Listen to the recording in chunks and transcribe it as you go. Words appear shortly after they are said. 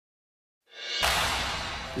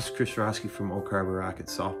This is Chris Roski from Oak Harbor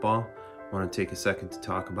Rockets Softball. I want to take a second to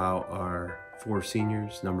talk about our four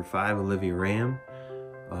seniors. Number 5, Olivia Ram,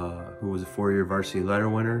 who was a 4-year varsity letter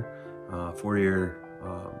winner, 4-year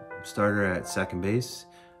starter at second base,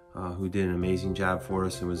 who did an amazing job for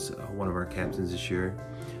us and was one of our captains this year.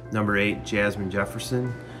 Number 8, Jasmine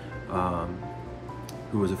Jefferson,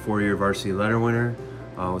 who was a 4-year varsity letter winner,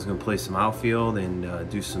 was going to play some outfield and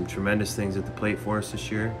do some tremendous things at the plate for us this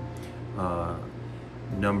year.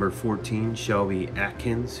 Number 14, Shelby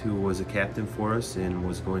Atkins, who was a captain for us and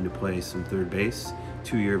was going to play some third base,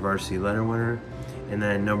 2-year varsity letter winner. And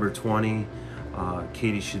then number 20,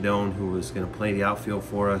 Katie Shadone, who was going to play the outfield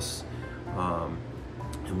for us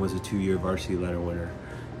and was a 2-year varsity letter winner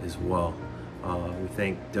as well. We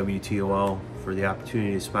thank WTOL for the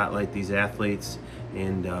opportunity to spotlight these athletes,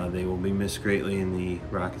 and they will be missed greatly in the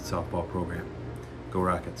Rockets softball program. Go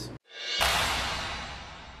Rockets!